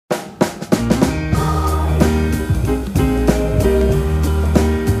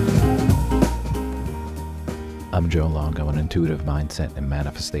I'm Joe Longo, an intuitive mindset and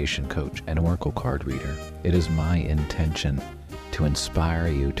manifestation coach and oracle card reader. It is my intention to inspire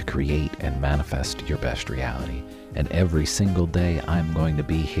you to create and manifest your best reality. And every single day, I'm going to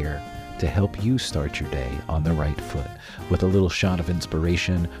be here to help you start your day on the right foot with a little shot of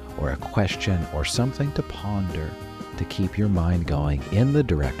inspiration or a question or something to ponder to keep your mind going in the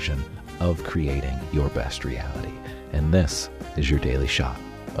direction of creating your best reality. And this is your daily shot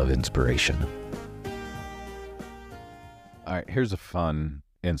of inspiration. All right, here's a fun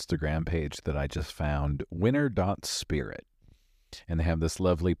Instagram page that I just found, winner.spirit. And they have this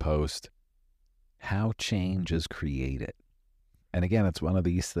lovely post, how change is created. And again, it's one of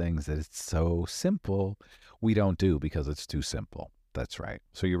these things that it's so simple, we don't do because it's too simple. That's right.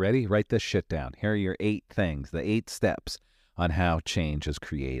 So you ready? Write this shit down. Here are your 8 things, the 8 steps on how change is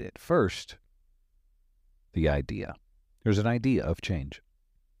created. First, the idea. There's an idea of change.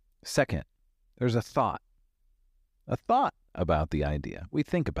 Second, there's a thought about the idea. We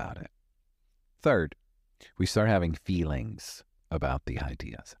think about it. Third, we start having feelings about the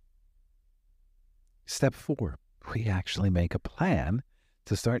ideas. Step 4, we actually make a plan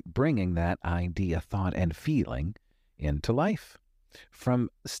to start bringing that idea, thought, and feeling into life. From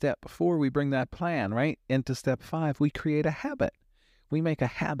step 4, we bring that plan, right, into step 5. We create a habit. We make a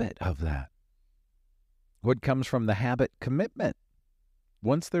habit of that. What comes from the habit? Commitment.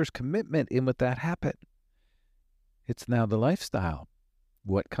 Once there's commitment in with that habit, it's now the lifestyle.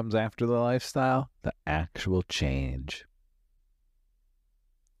 What comes after the lifestyle? The actual change.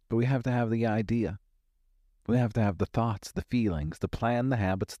 But we have to have the idea. We have to have the thoughts, the feelings, the plan, the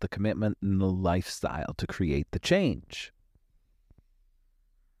habits, the commitment, and the lifestyle to create the change.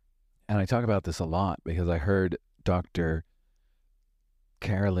 And I talk about this a lot because I heard Dr.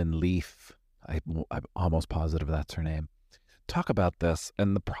 Carolyn Leaf, I'm almost positive that's her name, talk about this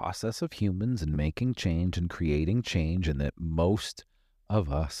and the process of humans and making change and creating change, and that most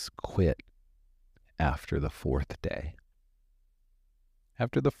of us quit after the 4th day.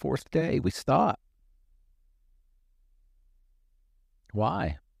 After the 4th day, we stop.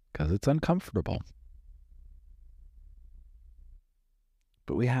 Why? Because it's uncomfortable.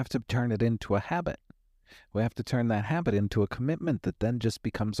 But we have to turn it into a habit. We have to turn that habit into a commitment that then just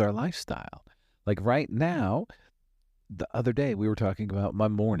becomes our lifestyle. Like right now, the other day we were talking about my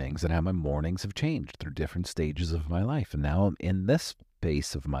mornings and how my mornings have changed through different stages of my life. And now I'm in this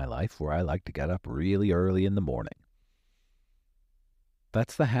phase of my life where I like to get up really early in the morning.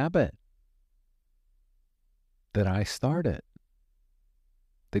 That's the habit that I started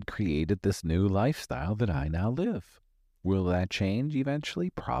that created this new lifestyle that I now live. Will that change eventually?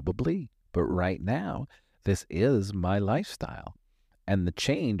 Probably. But right now, this is my lifestyle. And the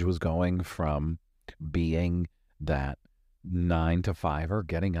change was going from being that 9 to 5er,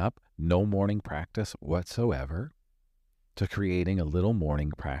 getting up, no morning practice whatsoever, to creating a little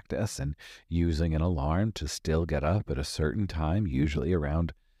morning practice and using an alarm to still get up at a certain time, usually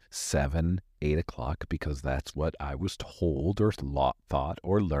around 7, 8 o'clock, because that's what I was told or thought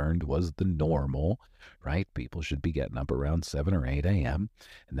or learned was the normal, right? People should be getting up around 7 or 8 a.m.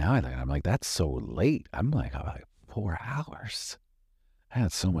 And now I'm like, that's so late. I'm like 4 hours. I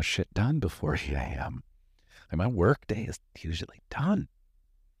had so much shit done before 8 a.m. Like my work day is usually done.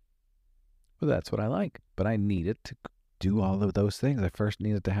 Well, that's what I like. But I needed to do all of those things. I first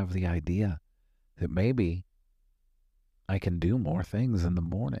needed to have the idea that maybe I can do more things in the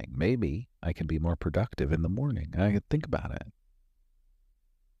morning. Maybe I can be more productive in the morning. I could think about it.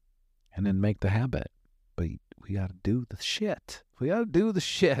 And then make the habit. But we got to do the shit. We got to do the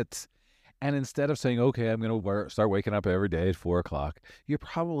shit. And instead of saying, okay, I'm going to start waking up every day at 4 o'clock, you're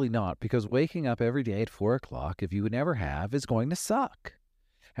probably not. Because waking up every day at 4 o'clock, if you never have, is going to suck.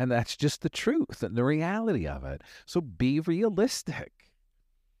 And that's just the truth and the reality of it. So be realistic.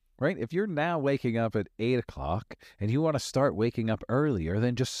 Right? If you're now waking up at 8 o'clock and you want to start waking up earlier,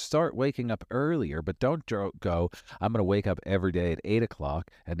 then just start waking up earlier. But don't go, I'm going to wake up every day at 8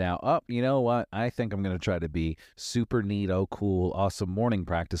 o'clock. And now, you know what? I think I'm going to try to be super neato, cool, awesome morning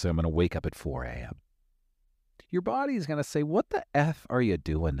practice. I'm going to wake up at 4 a.m. Your body is going to say, what the F are you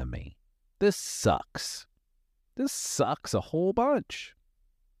doing to me? This sucks. This sucks a whole bunch.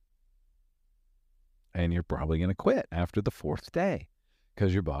 And you're probably going to quit after the 4th day.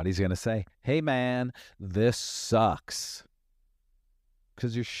 Because your body's going to say, hey, man, this sucks.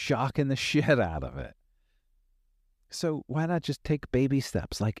 Because you're shocking the shit out of it. So why not just take baby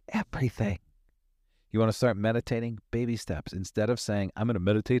steps like everything? You want to start meditating? Baby steps. Instead of saying, I'm going to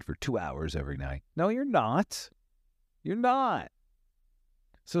meditate for 2 hours every night. No, you're not. You're not.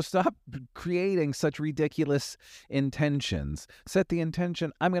 So stop creating such ridiculous intentions. Set the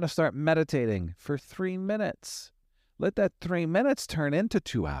intention, I'm going to start meditating for 3 minutes. Let that 3 minutes turn into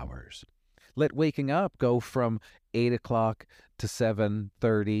 2 hours. Let waking up go from 8 o'clock to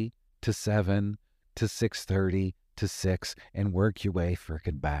 7:30 to 7 to 6:30 to 6 and work your way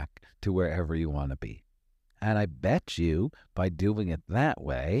frickin' back to wherever you want to be. And I bet you by doing it that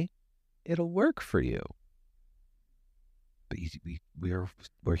way, it'll work for you. But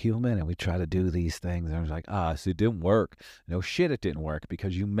we're human and we try to do these things and it's like, so it didn't work. No shit, it didn't work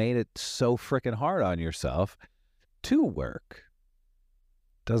because you made it so frickin' hard on yourself to work.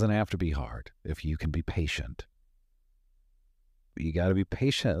 Doesn't have to be hard if you can be patient. You got to be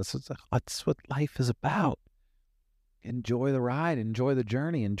patient. That's what life is about. Enjoy the ride, enjoy the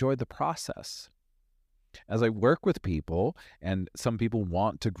journey, enjoy the process. As I work with people, and some people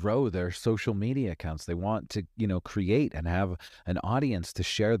want to grow their social media accounts, they want to, create and have an audience to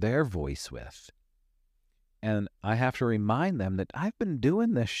share their voice with. And I have to remind them that I've been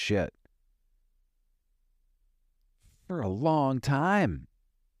doing this shit for a long time.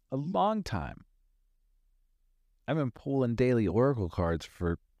 A long time. I've been pulling daily oracle cards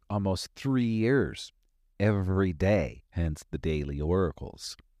for almost 3 years, every day, hence the daily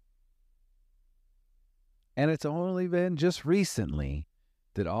oracles. And it's only been just recently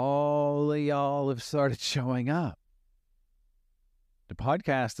that all of y'all have started showing up. The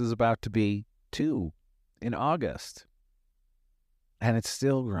podcast is about to be 2 in August. And it's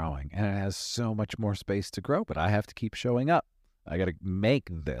still growing. And it has so much more space to grow. But I have to keep showing up. I got to make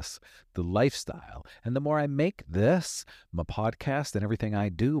this the lifestyle. And the more I make this, my podcast and everything I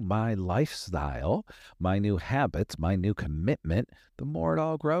do, my lifestyle, my new habits, my new commitment, the more it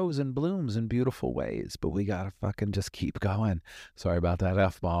all grows and blooms in beautiful ways. But we got to fucking just keep going. Sorry about that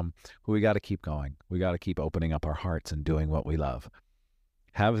F-bomb. But we got to keep going. We got to keep opening up our hearts and doing what we love.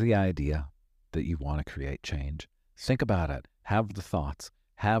 Have the idea that you want to create change. Think about it. Have the thoughts.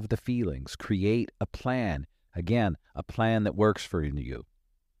 Have the feelings. Create a plan. Again, a plan that works for you.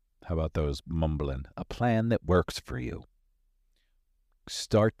 How about those mumbling? A plan that works for you.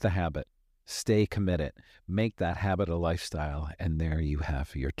 Start the habit. Stay committed. Make that habit a lifestyle, and there you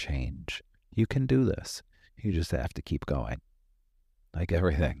have your change. You can do this. You just have to keep going. Like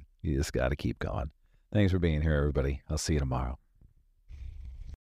everything, you just got to keep going. Thanks for being here, everybody. I'll see you tomorrow.